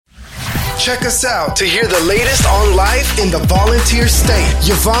Check us out to hear the latest on life in the volunteer state.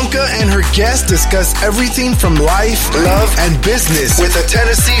 Yvanka and her guests discuss everything from life, love, and business with a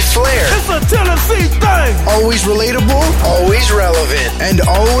Tennessee flair. It's a Tennessee thing. Always relatable, always relevant, and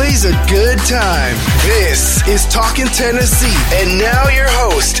always a good time. This is Talking Tennessee, and now your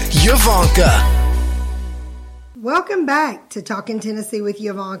host, Yvanka. Welcome back to Talking Tennessee with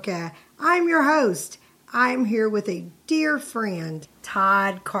Yvanka. I'm your host. I'm here with a dear friend,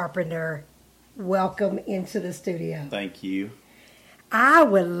 Todd Carpenter. Welcome into the studio. Thank you. I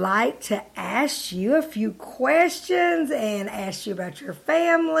would like to ask you a few questions and ask you about your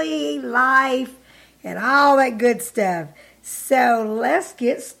family, life, and all that good stuff. So let's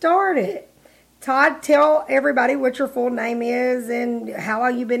get started. Todd, tell everybody what your full name is and how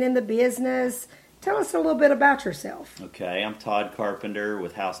long you've been in the business. Tell us a little bit about yourself. Okay, I'm Todd Carpenter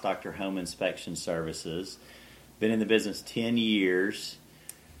with House Doctor Home Inspection Services. Been in the business 10 years.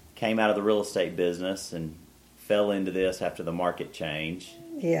 Came out of the real estate business and fell into this after the market change.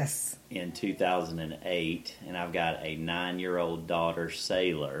 Yes. In 2008, and I've got a 9-year-old daughter,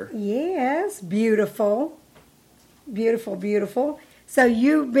 Sailor. Yes, beautiful. Beautiful, beautiful. So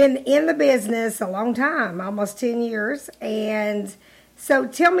you've been in the business a long time, almost 10 years, and so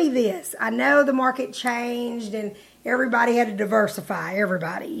tell me this. I know the market changed and everybody had to diversify,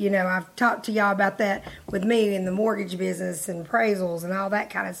 everybody. You know, I've talked to y'all about that with me in the mortgage business and appraisals and all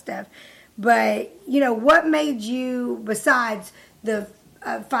that kind of stuff. But, you know, what made you, besides the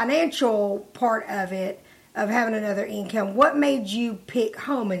financial part of it, of having another income, what made you pick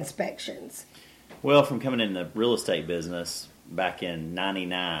home inspections? Well, from coming in the real estate business back in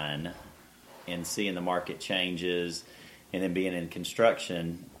 99 and seeing the market changes, and then being in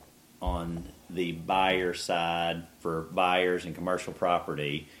construction on the buyer side for buyers and commercial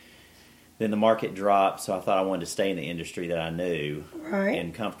property, then the market dropped, so I thought I wanted to stay in the industry that I knew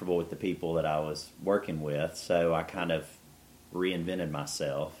and comfortable with the people that I was working with. So I kind of reinvented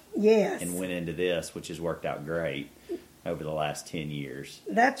myself and went into this, which has worked out great over the last 10 years.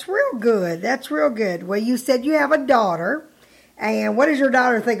 That's real good. That's real good. Well, you said you have a daughter, and what does your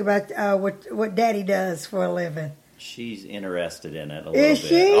daughter think about what Daddy does for a living? She's interested in it a little bit.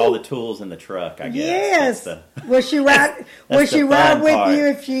 She? All the tools in the truck, I guess. Yes. Will she ride? Will she ride with you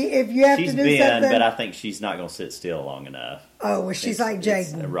if you have to do something? She's been, but I think she's not going to sit still long enough. Oh, well, she's like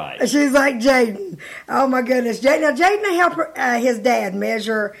Jaden. Right. She's like Jaden. Oh my goodness, Jaden. Now Jaden help his dad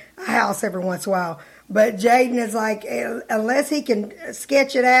measure a house every once in a while, but Jaden is like, unless he can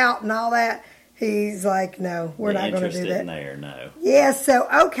sketch it out and all that. He's like, no, we're not going to do that. In there, no. Yes. So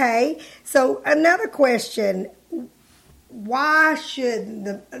okay. So another question. Why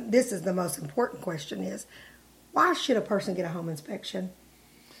should this is the most important question is, why should a person get a home inspection?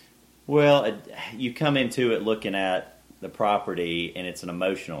 Well, you come into it looking at the property and it's an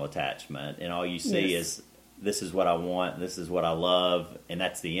emotional attachment, and all you see is this is what I want, this is what I love, and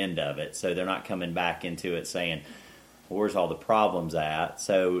that's the end of it. So they're not coming back into it saying, well, where's all the problems at?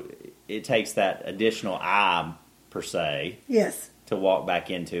 So it takes that additional eye, per se, to walk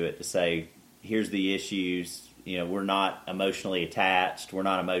back into it to say, here's the issues. You know, we're not emotionally attached. We're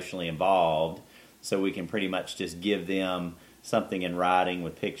not emotionally involved. So we can pretty much just give them something in writing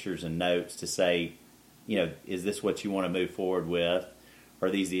with pictures and notes to say, you know, is this what you want to move forward with? Or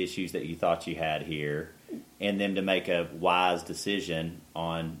are these the issues that you thought you had here? And then to make a wise decision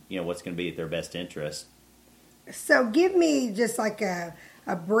on, you know, what's going to be at their best interest. So give me just like a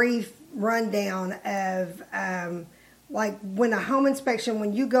brief rundown of like when a home inspection,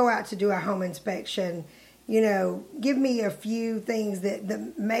 when you go out to do a home inspection, you know, give me a few things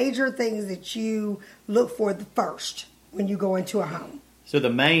the major things that you look for the first when you go into a home. So the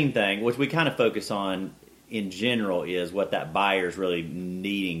main thing, which we kind of focus on in general, is what that buyer is really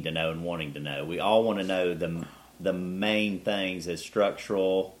needing to know and wanting to know. We all want to know the main things as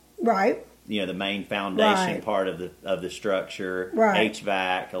structural, right? You know, the main foundation part of the structure,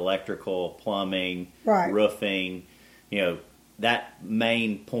 HVAC, electrical, plumbing, roofing, you know, that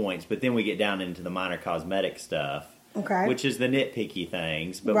main points, but then we get down into the minor cosmetic stuff, which is the nitpicky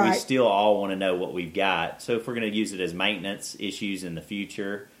things, but we still all want to know what we've got. So if we're going to use it as maintenance issues in the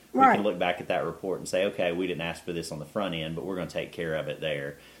future, we can look back at that report and say, okay, we didn't ask for this on the front end, but we're going to take care of it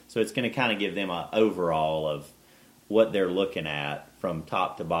there. So it's going to kind of give them an overall of what they're looking at from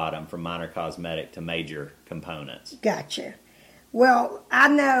top to bottom, from minor cosmetic to major components. Gotcha. Well, I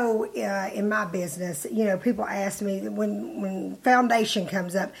know in my business, you know, people ask me when foundation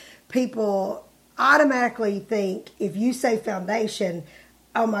comes up, people automatically think if you say foundation,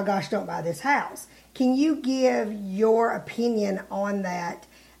 oh my gosh, don't buy this house. Can you give your opinion on that?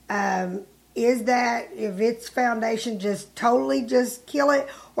 is that if it's foundation, just totally just kill it,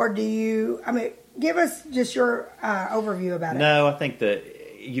 or do you? I mean, give us just your overview about it. No, I think that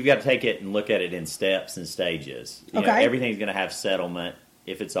you've got to take it and look at it in steps and stages. You know, everything's going to have settlement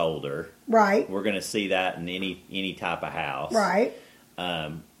if it's older. Right. We're going to see that in any type of house. Right.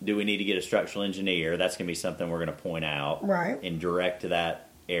 Do we need to get a structural engineer? That's going to be something we're going to point out. Right. And direct to that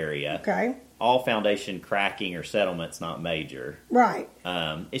area. Okay. All foundation cracking or settlement's not major. Right.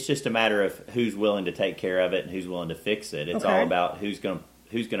 It's just a matter of who's willing to take care of it and who's willing to fix it. It's all about who's going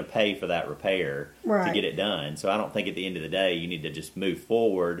to pay for that repair to get it done. So I don't think at the end of the day you need to just move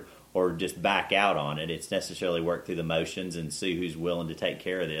forward or just back out on it. It's necessarily work through the motions and see who's willing to take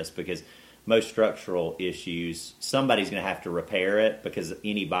care of this, because most structural issues, somebody's going to have to repair it, because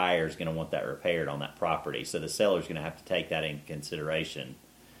any buyer is going to want that repaired on that property. So the seller's going to have to take that into consideration.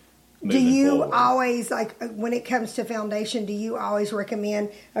 Do you always, like when it comes to foundation, do you always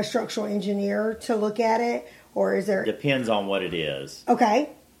recommend a structural engineer to look at it? Or is there... Depends on what it is. Okay.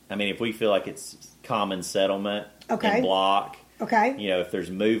 I mean, if we feel like it's common settlement and block, okay, if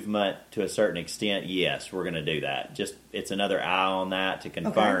there's movement to a certain extent, yes, we're going to do that. Just it's another eye on that to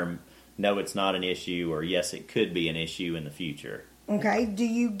confirm, no, it's not an issue, or yes, it could be an issue in the future. Okay. Do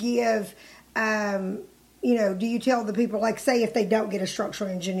you give... do you tell the people, like, say if they don't get a structural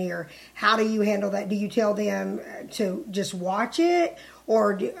engineer, how do you handle that? Do you tell them to just watch it?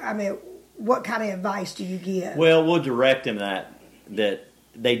 Or, what kind of advice do you give? Well, we'll direct them that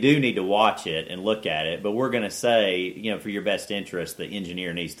they do need to watch it and look at it, but we're going to say, for your best interest, the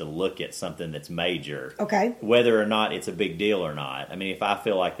engineer needs to look at something that's major. Okay. Whether or not it's a big deal or not. I mean, if I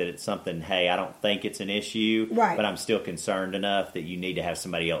feel like that it's something, hey, I don't think it's an issue, but I'm still concerned enough that you need to have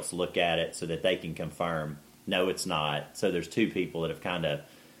somebody else look at it so that they can confirm, no, it's not. So there's two people that have kind of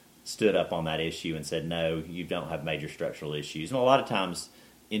stood up on that issue and said, no, you don't have major structural issues. And a lot of times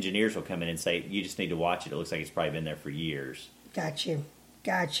engineers will come in and say, you just need to watch it. It looks like it's probably been there for years. Got you.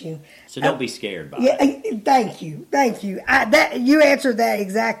 So don't be scared by it. Thank you. You answered that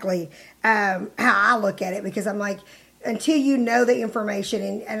exactly how I look at it, because I'm like, until you know the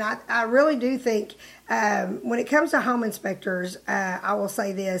information, and I really do think when it comes to home inspectors, I will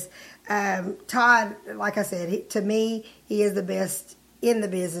say this, Todd, like I said, to me, he is the best in the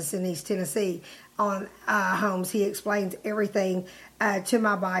business in East Tennessee on homes. He explains everything to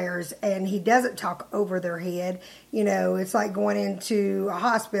my buyers, and he doesn't talk over their head. It's like going into a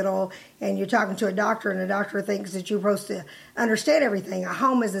hospital and you're talking to a doctor, and the doctor thinks that you're supposed to understand everything. A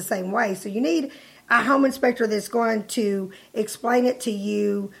home is the same way. So you need a home inspector that's going to explain it to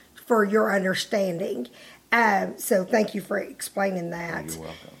you for your understanding. So thank you for explaining that. You're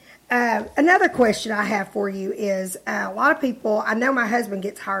welcome. Another question I have for you is, a lot of people, I know my husband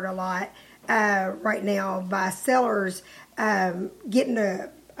gets hired a lot right now by sellers getting an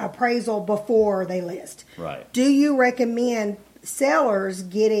appraisal before they list. Right. Do you recommend sellers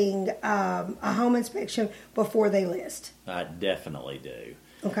getting a home inspection before they list? I definitely do.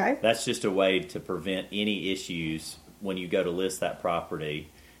 Okay. That's just a way to prevent any issues when you go to list that property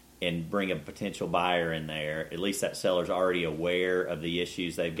and bring a potential buyer in there. At least that seller's already aware of the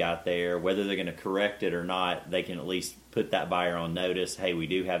issues they've got there. Whether they're going to correct it or not, they can at least put that buyer on notice. Hey, we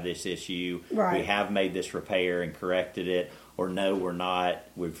do have this issue. Right. We have made this repair and corrected it. Or no, we're not.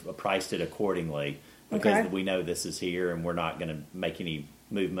 We've priced it accordingly because we know this is here and we're not going to make any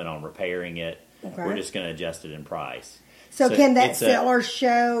movement on repairing it. Okay. We're just going to adjust it in price. So can that seller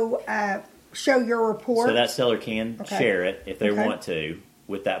show your report? So that seller can share it if they want to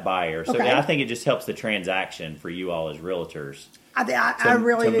with that buyer. So I think it just helps the transaction for you all as realtors. I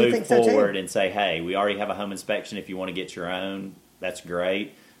really do think so too. To move forward and say, hey, we already have a home inspection. If you want to get your own, that's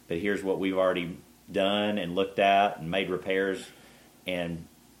great. But here's what we've already done and looked at and made repairs, and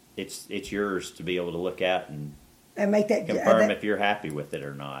it's yours to be able to look at and make that confirm if you're happy with it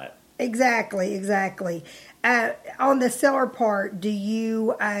or not. Exactly. On the seller part, do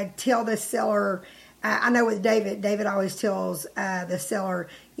you tell the seller? I know with David always tells the seller,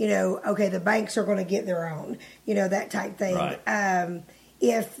 okay, the banks are going to get their own, that type thing. Right.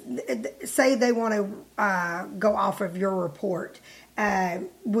 If, say they want to go off of your report,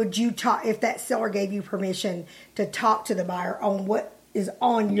 would you talk, if that seller gave you permission to talk to the buyer on what is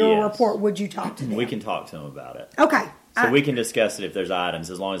on your report, would you talk to them? We can talk to them about it. Okay. So we can discuss it if there's items,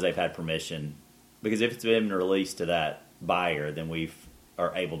 as long as they've had permission. Because if it's been released to that buyer, then we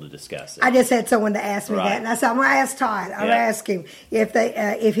are able to discuss it. I just had someone to ask me that, and I said, I'm going to ask Todd. I'm going to ask him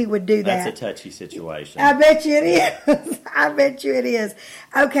if he would do that. That's a touchy situation. I bet you it is.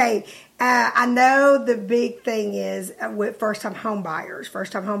 Okay. I know the big thing is with first-time home buyers.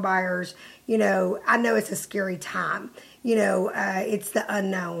 First-time home buyers, I know it's a scary time. It's the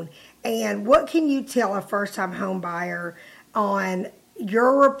unknown. And what can you tell a first-time home buyer on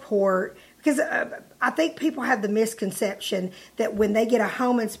your report? Because I think people have the misconception that when they get a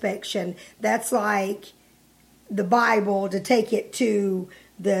home inspection, that's like the Bible to take it to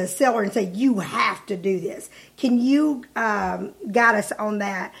the seller and say, you have to do this. Can you guide us on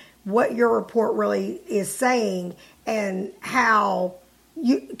that, what your report really is saying and how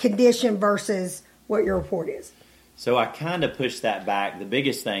you condition versus what your report is? So I kind of push that back. The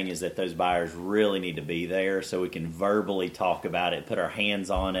biggest thing is that those buyers really need to be there so we can verbally talk about it, put our hands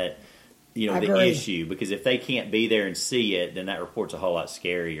on it, the issue. Because if they can't be there and see it, then that report's a whole lot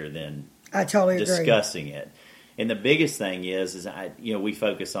scarier than I totally discussing it. And the biggest thing is we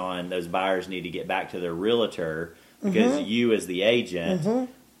focus on those buyers need to get back to their realtor because you as the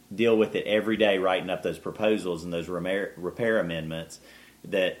agent deal with it every day, writing up those proposals and those repair amendments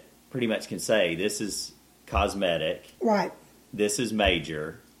that pretty much can say this is cosmetic, right? This is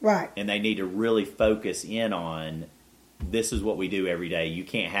major, right? And they need to really focus in on this is what we do every day. You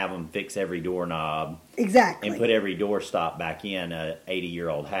can't have them fix every doorknob, exactly, and put every doorstop back in a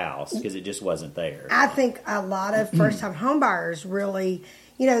 80-year-old house because it just wasn't there. I think a lot of first-time homebuyers really,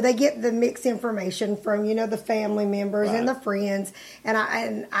 they get the mixed information from the family members and the friends, and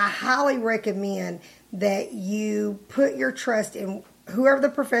I highly recommend that you put your trust in whoever the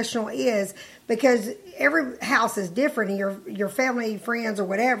professional is, because every house is different, and your family, friends, or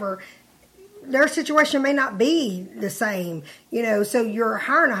whatever, their situation may not be the same, so you're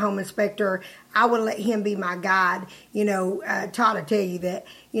hiring a home inspector. I would let him be my guide. Todd will tell you that,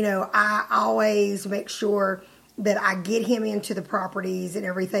 I always make sure that I get him into the properties and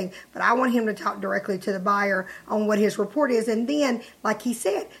everything, but I want him to talk directly to the buyer on what his report is. And then, like he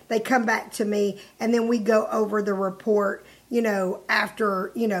said, they come back to me and then we go over the report,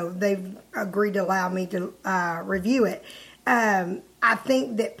 after, they've agreed to allow me to review it. I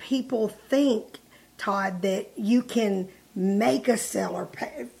think that people think, Todd, that you can make a seller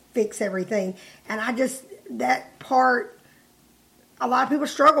fix everything. And that part, a lot of people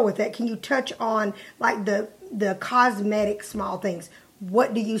struggle with that. Can you touch on like the cosmetic small things?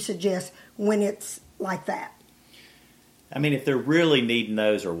 What do you suggest when it's like that? I mean, if they're really needing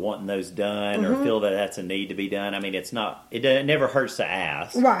those or wanting those done or feel that that's a need to be done, I mean, it never hurts to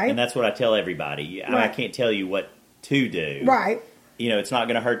ask. Right. And that's what I tell everybody. I can't tell you what to do. Right. It's not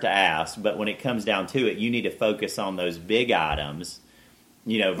going to hurt to ask, but when it comes down to it, you need to focus on those big items,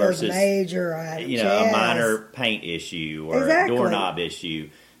 versus those major items, a minor paint issue or a doorknob issue.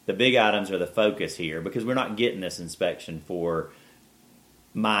 The big items are the focus here because we're not getting this inspection for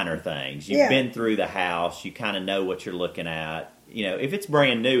minor things. You've been through the house. You kind of know what you're looking at. If it's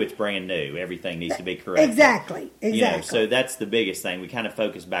brand new, it's brand new. Everything needs to be correct. Exactly. So that's the biggest thing. We kind of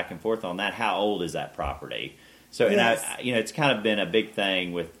focus back and forth on that. How old is that property? So, yes. And it's kind of been a big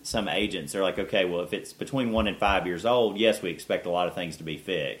thing with some agents. They're like, okay, well, if it's between 1 and 5 years old, yes, we expect a lot of things to be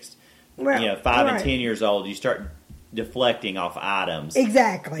fixed. Well, 5 and 10 years old, you start deflecting off items.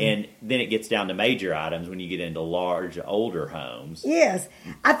 Exactly. And then it gets down to major items when you get into large, older homes. Yes.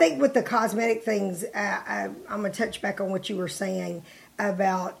 I think with the cosmetic things, I'm going to touch back on what you were saying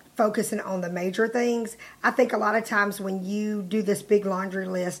about focusing on the major things. I think a lot of times when you do this big laundry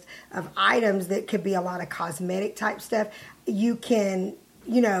list of items that could be a lot of cosmetic type stuff, you can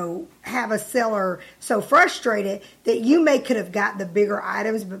have a seller so frustrated that you could have got the bigger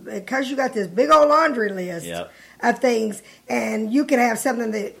items, but because you got this big old laundry list of things, and you could have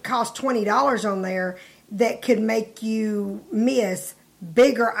something that costs $20 on there that could make you miss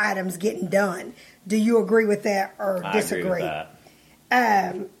bigger items getting done. Do you agree with that or disagree? I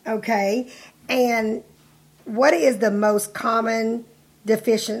agree with that. Okay. And what is the most common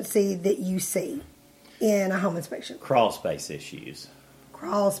deficiency that you see in a home inspection? Crawl space issues.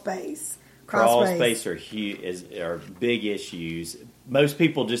 Crawl space are big issues. Most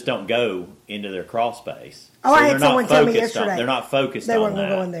people just don't go into their crawl space. Oh, I had someone tell me yesterday. They're not focused on that. They weren't going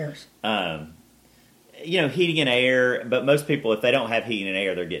to go in theirs. Heating and air, but most people, if they don't have heating and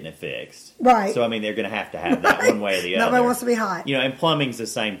air, they're getting it fixed. Right. So, I mean, they're going to have that one way or the other. Nobody wants to be hot. And plumbing's the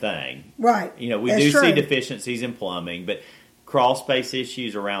same thing. Right. We do see deficiencies in plumbing, but crawl space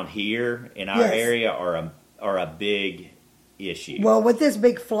issues around here in our area are a big issue. Well, with this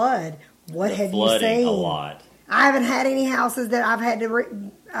big flood, what have you seen? A lot. I haven't had any houses that I've had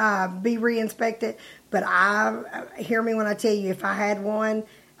to be re-inspected, but hear me when I tell you, if I had one,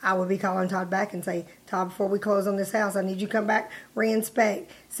 I would be calling Todd back and say, Todd, before we close on this house, I need you to come back,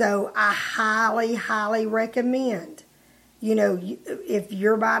 re-inspect. So I highly, highly recommend, if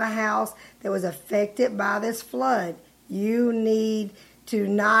you're buying a house that was affected by this flood, you need to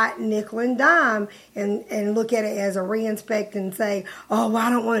not nickel and dime and look at it as a re-inspect and say, oh, well, I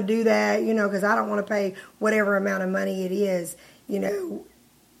don't want to do that, because I don't want to pay whatever amount of money it is.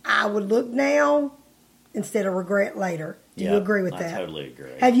 I would look now instead of regret later. Do you agree with that? I totally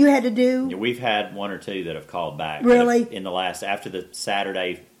agree. Have you had to do? Yeah, we've had one or two that have called back. Really? In the last, after the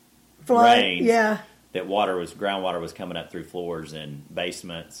Saturday flood, rain, yeah. That groundwater was coming up through floors and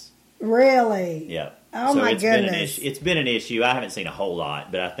basements. Really? Yeah. Oh, so my goodness. It's been an issue. I haven't seen a whole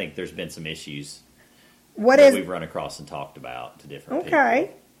lot, but I think there's been some issues that we've run across and talked about to different people.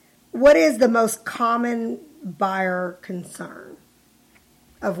 Okay. What is the most common buyer concern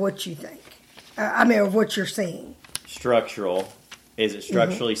of what you think? Of what you're seeing? Structural. Is it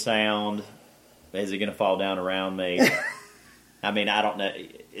structurally sound? Is it going to fall down around me? I don't know.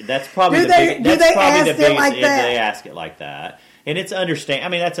 That's probably the biggest. They ask it like that, and it's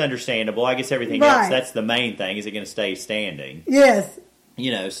that's understandable. I guess everything else. That's the main thing. Is it going to stay standing? Yes.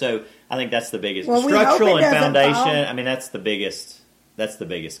 So I think that's the biggest. Well, structural and foundation. Fall. That's the biggest. That's the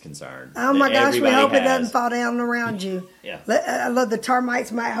biggest concern. Oh my gosh, we hope it doesn't fall down around you. Yeah. The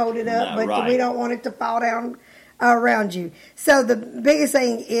termites might hold it up, but right. we don't want it to fall down around you. So the biggest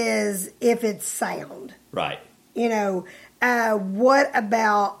thing is if it's sound. Right. What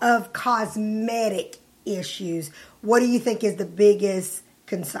about of cosmetic issues? What do you think is the biggest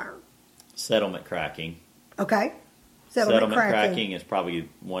concern? Settlement cracking. Okay. Settlement cracking is probably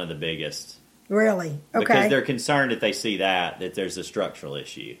one of the biggest. Really? Okay. Because they're concerned if they see that there's a structural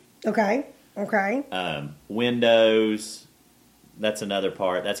issue. Okay. Windows, that's another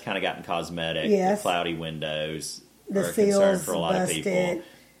part. That's kind of gotten cosmetic. Yes. The cloudy windows are a concern for a lot busted. of people.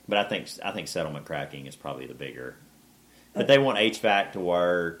 But I think settlement cracking is probably the bigger. But they want HVAC to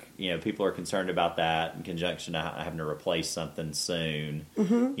work. People are concerned about that in conjunction to having to replace something soon.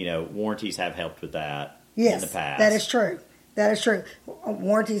 Mm-hmm. Warranties have helped with that in the past. That is true.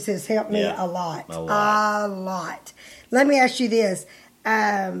 Warranties has helped me a lot. A lot. Let me ask you this.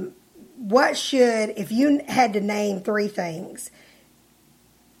 If you had to name 3 things,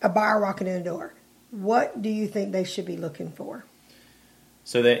 a buyer walking in the door, what do you think they should be looking for?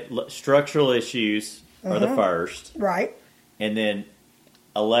 So that structural issues are the first. Right. And then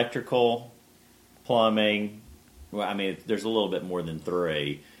electrical, plumbing. Well, there's a little bit more than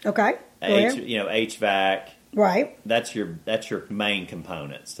 3. Okay. HVAC. Right. That's your main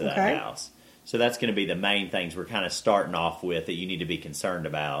components to that house. So that's going to be the main things we're kind of starting off with that you need to be concerned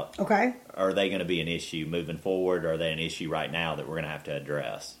about. Okay. Are they going to be an issue moving forward? Or are they an issue right now that we're going to have to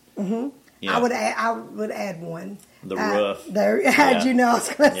address? Mm-hmm. I would add one. The roof. How'd you know I was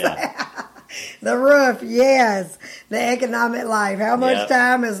going to say? The roof, yes. The economic life. How much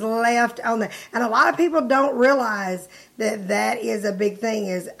time is left on that? And a lot of people don't realize that is a big thing,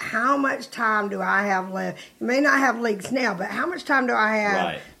 is how much time do I have left? You may not have leaks now, but how much time do I have?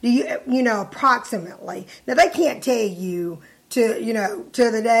 Right. Do you approximately. Now, they can't tell you to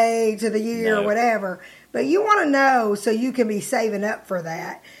the day, to the year, or whatever. But you want to know so you can be saving up for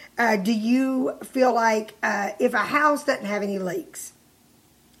that. Do you feel like if a house doesn't have any leaks,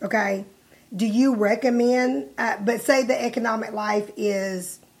 okay, do you recommend, but say the economic life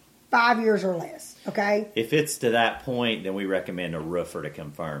is 5 years or less, okay? If it's to that point, then we recommend a roofer to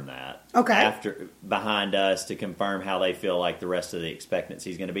confirm that. Okay. Behind us to confirm how they feel like the rest of the expectancy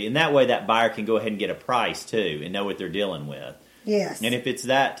is going to be. And that way that buyer can go ahead and get a price too and know what they're dealing with. Yes. And if it's to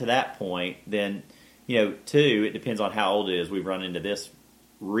that point, then, too, it depends on how old it is. We've run into this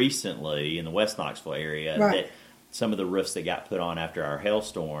recently in the West Knoxville area, that some of the roofs that got put on after our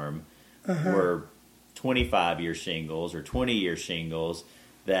hailstorm were 25-year shingles or 20-year shingles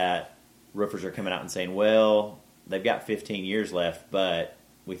that roofers are coming out and saying, well, they've got 15 years left, but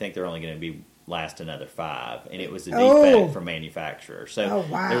we think they're only going to last another 5. And it was a defect from manufacturer. So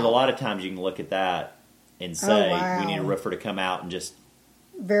there's a lot of times you can look at that and say, we need a roofer to come out and just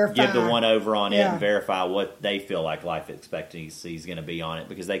give the one over on it and verify what they feel like life expectancy is going to be on it,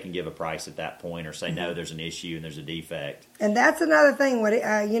 because they can give a price at that point or say, no, there's an issue and there's a defect. And that's another thing, like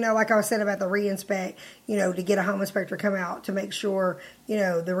I was saying about the re-inspect, to get a home inspector to come out to make sure,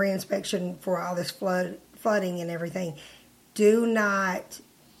 the re-inspection for all this flooding and everything. Do not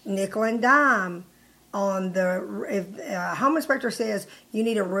nickel and dime on if a home inspector says you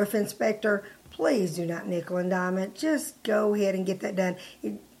need a roof inspector, please do not nickel and dime it. Just go ahead and get that done.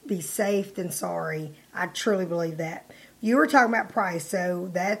 Be safe than sorry. I truly believe that. You were talking about price, so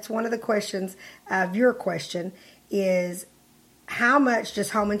that's one of the questions of your question is how much does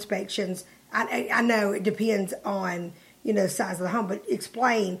home inspections, I know it depends on, the size of the home, but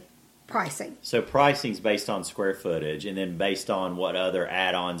explain pricing? So pricing's based on square footage, and then based on what other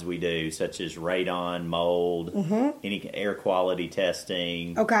add-ons we do, such as radon, mold, any air quality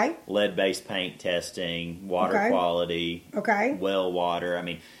testing, Okay. lead-based paint testing, water Okay. quality, Okay. well water. I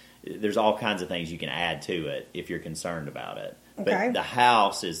mean, there's all kinds of things you can add to it if you're concerned about it. Okay. But the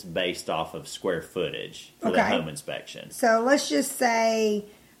house is based off of square footage for the Okay. home inspection. So let's just say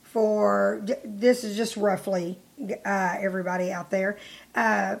this is just roughly everybody out there,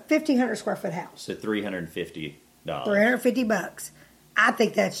 1,500 square foot house, So $350. $350. I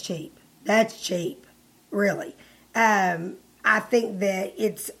think that's cheap. That's cheap, really. I think that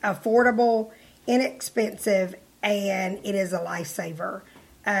it's affordable, inexpensive, and it is a lifesaver.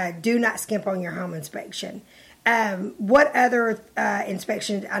 Do not skimp on your home inspection. What other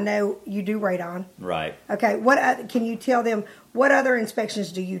inspections? I know you do radon. Right. Okay. Can you tell them what other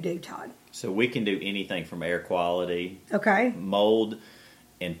inspections do you do, Todd? So we can do anything from air quality, Okay. mold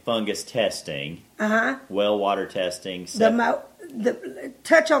and fungus testing, well water testing.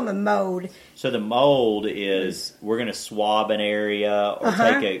 Touch on the mold. So the mold is we're going to swab an area or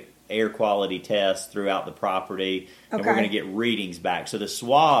take a air quality test throughout the property, and we're Okay. going to get readings back. So the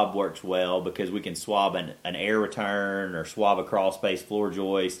swab works well because we can swab an air return or swab a crawl space floor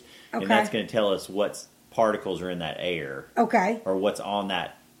joist, Okay. and that's going to tell us what particles are in that air Okay. or what's on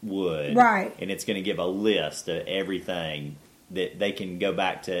that wood. Right. And it's going to give a list of everything that they can go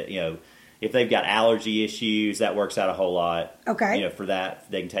back to, if they've got allergy issues, that works out a whole lot. Okay. For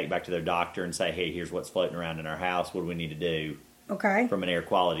that, they can take back to their doctor and say, hey, here's what's floating around in our house. What do we need to do Okay. from an air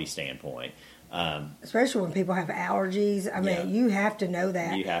quality standpoint? Especially when people have allergies. I mean, Yeah. you have to know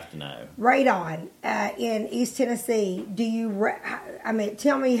that. You have to know. Radon in East Tennessee.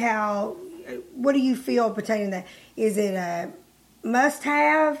 Tell me what do you feel pertaining to that? Is it a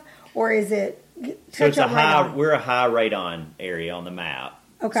must-have or is it? So it's radon. we're a high radon area on the map.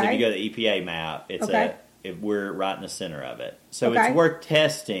 Okay. So if you go to the EPA map, Okay. we're right in the center of it. So Okay. it's worth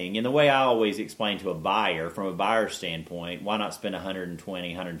testing. And the way I always explain to a buyer, from a buyer's standpoint, why not spend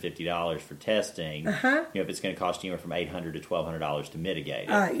 $120, $150 for testing? If it's going to cost you anywhere from $800 to $1,200 to mitigate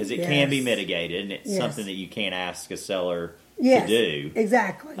it, because it can be yes. mitigated, and it's Yes. something that you can't ask a seller Yes, to do.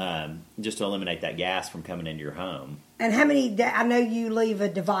 exactly. Just to eliminate that gas from coming into your home. And how many? I know you leave a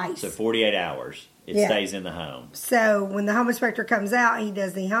device. So 48 hours, it Yeah. stays in the home. So when the home inspector comes out, he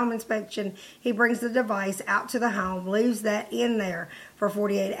does the home inspection. He brings the device out to the home, leaves that in there for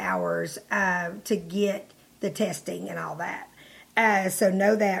 48 hours to get the testing and all that. So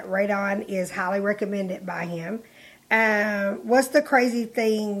know that radon is highly recommended by him. What's the crazy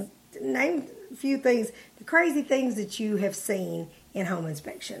thing? Name a few things. The crazy things that you have seen in home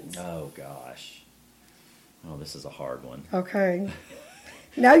inspections. Oh gosh. Oh, this is a hard one. Okay.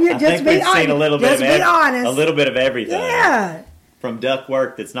 No, you I just think be we've honest. seen a little bit Just of be honest. a little bit of everything. Yeah. From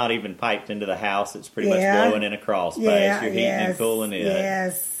ductwork that's not even piped into the house. It's pretty much Yeah. blowing in a crawl space. Yeah. You're heating and cooling it.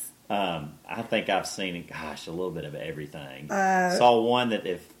 Yes. I think I've seen, a little bit of everything. Saw one that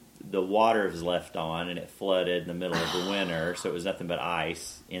if the water was left on and it flooded in the middle of the winter, so it was nothing but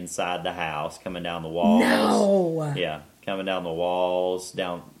ice inside the house coming down the walls. No. Yeah, coming down the walls.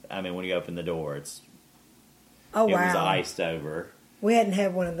 When you open the door, it Oh, was wow. iced over. We hadn't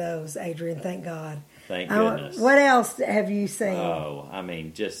had one of those, Adrian, thank God. Thank goodness. What else have you seen? Oh,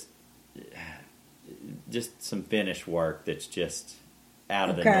 just some finish work that's just out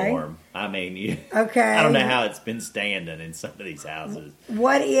of the Okay. norm. Okay. I don't know how it's been standing in some of these houses.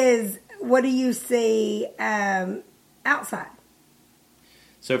 What do you see outside?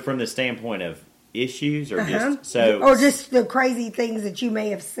 So from the standpoint of issues or or just the crazy things that you may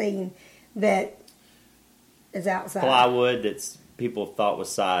have seen that is outside. plywood that's people thought was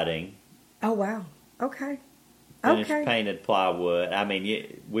siding, Oh, wow. Okay. finished Okay. painted plywood.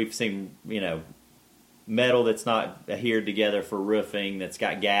 We've seen, metal that's not adhered together for roofing, that's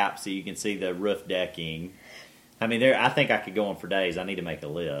got gaps so you can see the roof decking. I think I could go on for days. I need to make a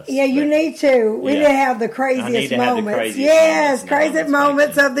list. Yeah, you But- need to. We Yeah. need to have the I need craziest to have the moments. craziest Yes, moments in the crazy home moments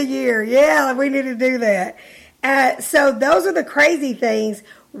inspection. of the year. Yeah, we need to do that. So those are the crazy things.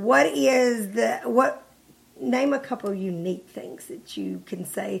 Name a couple of unique things that you can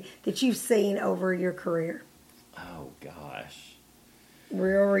say that you've seen over your career. Oh, gosh.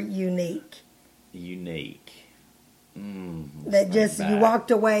 Real unique. Unique. That just you walked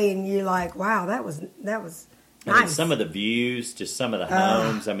away and you're like, wow, that was nice. Some of the views, just some of the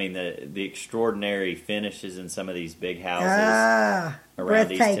homes. The extraordinary finishes in some of these big houses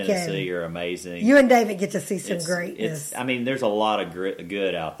around East breathtaking. Tennessee are amazing. You and David get to see some It's- greatness. there's a lot of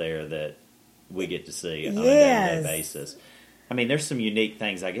good out there that we get to see on a Yes. day-to-day basis. There's some unique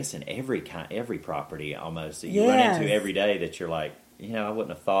things, I guess, in every property almost that you Yes. run into every day that you're like, I wouldn't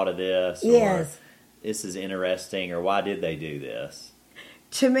have thought of this. Yes. Or this is interesting, or why did they do this?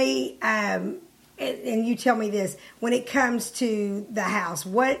 To me, and you tell me this, when it comes to the house,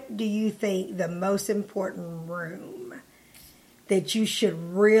 what do you think the most important room that you should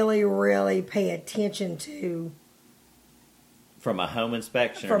really, really pay attention to? From a home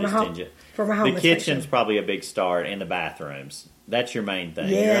inspection From or a just home- in from a home The kitchen's inspection. probably a big start, and the bathrooms. That's your main thing.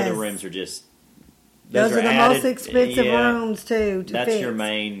 Yes. Your other rooms are just... Those are the added- most expensive yeah, rooms, too, to That's fix. your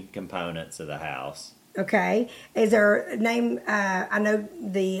main components of the house. Okay. Is there a name? I know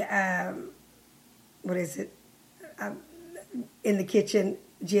the, what is it? In the kitchen,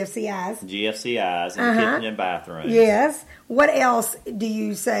 GFCIs. GFCIs and Uh-huh. kitchen and bathrooms. Yes. What else do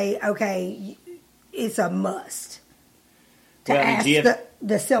you say, okay, it's a must to Well, I mean, ask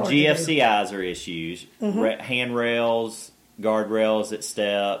the seller to do? GFCIs are issues. Handrails, guardrails at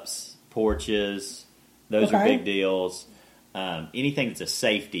steps, porches. Those are Okay. big deals. Anything that's a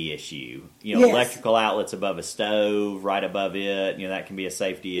safety issue. Yes. Electrical outlets above a stove, right above it. That can be a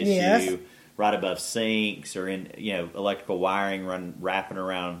safety issue. Yes. Right above sinks or in electrical wiring wrapping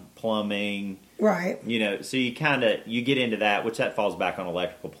around plumbing. Right. So you get into that, which that falls back on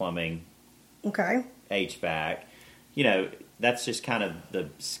electrical, plumbing, Okay. HVAC. That's just kind of the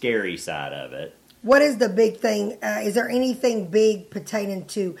scary side of it. What is the big thing? Is there anything big pertaining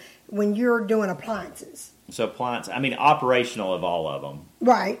to when you're doing appliances? So operational of all of them.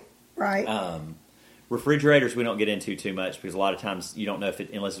 Right. Right. Refrigerators we don't get into too much because a lot of times you don't know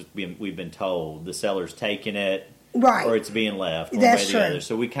unless we've been told the seller's taking it, Right. or it's being left one That's way or the true. other.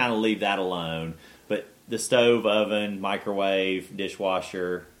 So we kind of leave that alone. But the stove, oven, microwave,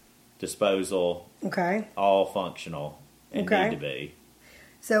 dishwasher, disposal, okay. all functional and Okay. need to be.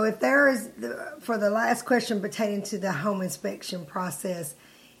 So if there is, for the last question pertaining to the home inspection process,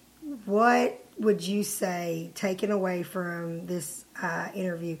 what would you say, taken away from this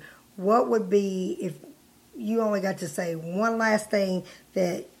interview, what would be, if you only got to say one last thing,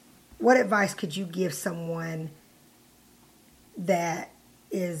 what advice could you give someone that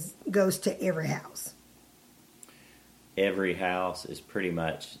goes to every house? Every house is pretty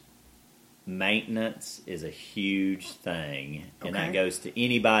much... Maintenance is a huge thing, and that Okay. goes to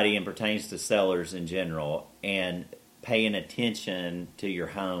anybody and pertains to sellers in general, and paying attention to your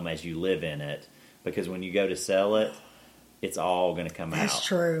home as you live in it, because when you go to sell it, it's all going to come out. That's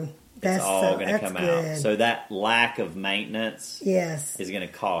true. It's all going to that's come good. out. So that lack of maintenance Yes. is going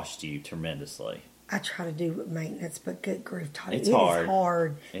to cost you tremendously. I try to do maintenance, but good grief, Todd, It's it is hard.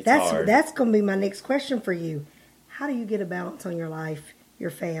 hard. It's that's hard. That's going to be my next question for you. How do you get a balance on your life, your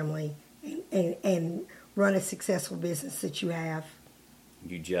family, and run a successful business that you have?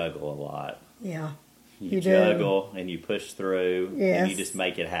 You juggle a lot. Yeah. You do. juggle and you push through, and Yes. you just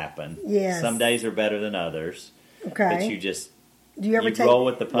make it happen. Yes. Some days are better than others, Okay. but you just... do you ever you take roll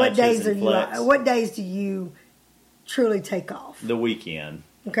with the what punches days and are flex. What days do you truly take off? The weekend.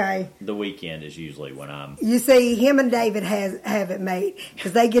 Okay. The weekend is usually when I'm... You see, him and David have it made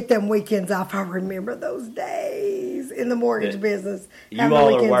because they get them weekends off. I remember those days in the mortgage business. You having all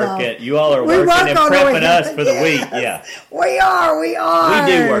the are weekends working. off. You all are We working work and on the prepping weekends. us for the week. Yes. Yeah, We are. we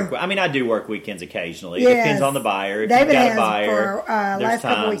do work. I do work weekends occasionally. It Yes. depends on the buyer. If David you've got has a buyer, for, there's last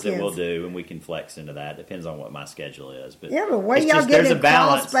couple times that we'll weekends. do, and we can flex into that. Depends on what my schedule is. But Yeah, but where it's y'all just, there's getting a in crawl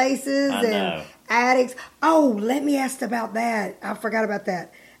balance. spaces I and know. attics? Oh, let me ask about that. I forgot about that.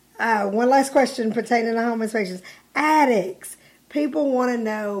 One last question pertaining to home inspections. Attics. People want to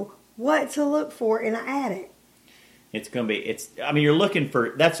know what to look for in an attic. It's going to be. You're looking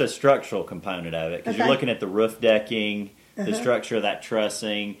for. That's a structural component of it because Okay. you're looking at the roof decking, the Uh-huh. structure of that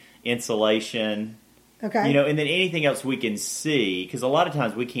trussing, insulation. Okay. And then anything else we can see, because a lot of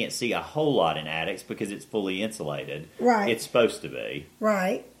times we can't see a whole lot in attics because it's fully insulated. Right. It's supposed to be.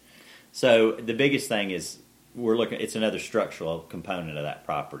 Right. So the biggest thing is it's another structural component of that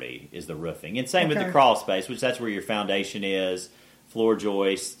property is the roofing. And same with Okay. the crawl space, which that's where your foundation is, floor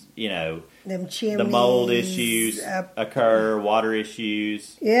joists, Them chimneys. the mold issues occur, water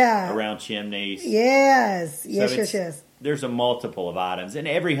issues Yeah. around chimneys. Yes. So Yes, it's- yes. There's a multiple of items, and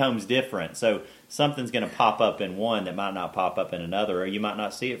every home's different. So something's going to pop up in one that might not pop up in another, or you might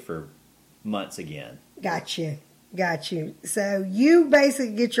not see it for months again. Got you. So you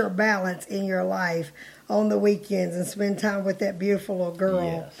basically get your balance in your life on the weekends and spend time with that beautiful little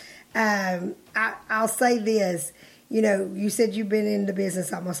girl. Yes. I'll say this. You said you've been in the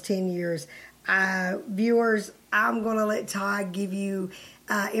business almost 10 years. Viewers, I'm going to let Todd give you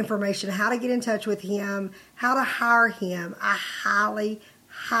information how to get in touch with him, how to hire him. I highly,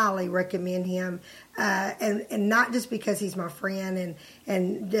 highly recommend him, and not just because he's my friend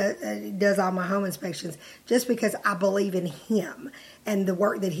and does all my home inspections, just because I believe in him and the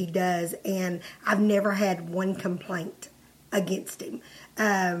work that he does, and I've never had one complaint against him.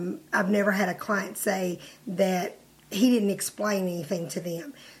 I've never had a client say that he didn't explain anything to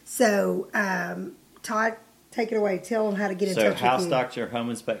them. So, Todd, take it away. Tell them how to get in touch with you. So, House Doctor Home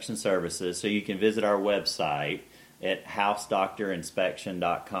Inspection Services. So you can visit our website at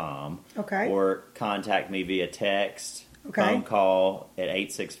housedoctorinspection.com. Okay. Or contact me via text, phone call at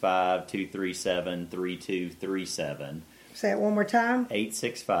 865-237-3237. Say it one more time.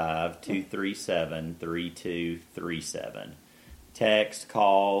 865-237-3237. Text,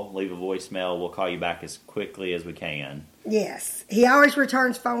 call, leave a voicemail. We'll call you back as quickly as we can. Yes. He always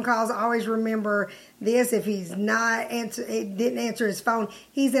returns phone calls. Always remember this. If he's didn't answer his phone,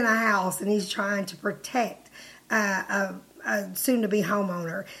 he's in a house and he's trying to protect a soon-to-be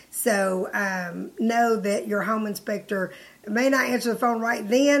homeowner. So know that your home inspector may not answer the phone right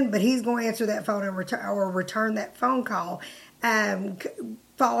then, but he's going to answer that phone and return that phone call.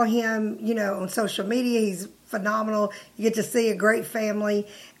 Follow him, on social media. He's phenomenal. You get to see a great family,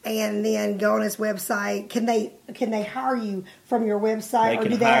 and then go on his website. Can they hire you from your website, or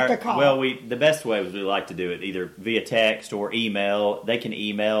do they have to call? Well, the best way is we like to do it either via text or email. They can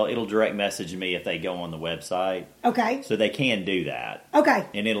email. It'll direct message me if they go on the website. Okay. So they can do that. Okay.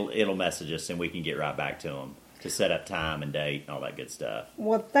 And it'll message us, and we can get right back to them to set up time and date and all that good stuff.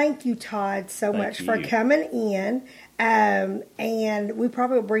 Well, thank you, Todd, so much for coming in. And we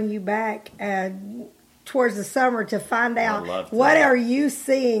probably will bring you back towards the summer to find out what are you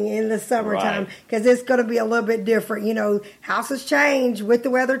seeing in the summertime, because it's going to be a little bit different. Houses change with the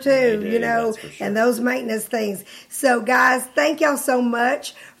weather too, that's for sure. And those maintenance things. So, guys, thank y'all so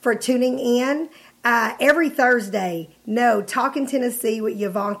much for tuning in. Every Thursday, Talking Tennessee with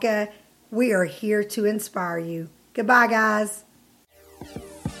Yvanka. We are here to inspire you. Goodbye, guys.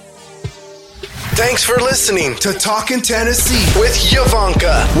 Thanks for listening to Talkin' Tennessee with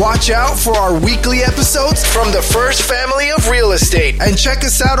Yvanka. Watch out for our weekly episodes from the First Family of Real Estate, and check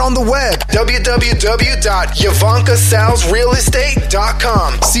us out on the web,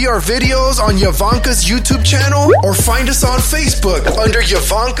 www.YvankaSalesRealEstate.com. See our videos on Yvanka's YouTube channel, or find us on Facebook under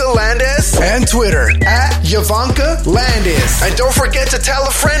Yvanka Landis, and Twitter at Yvanka Landis. And don't forget to tell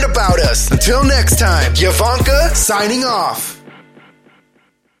a friend about us. Until next time, Yvanka signing off.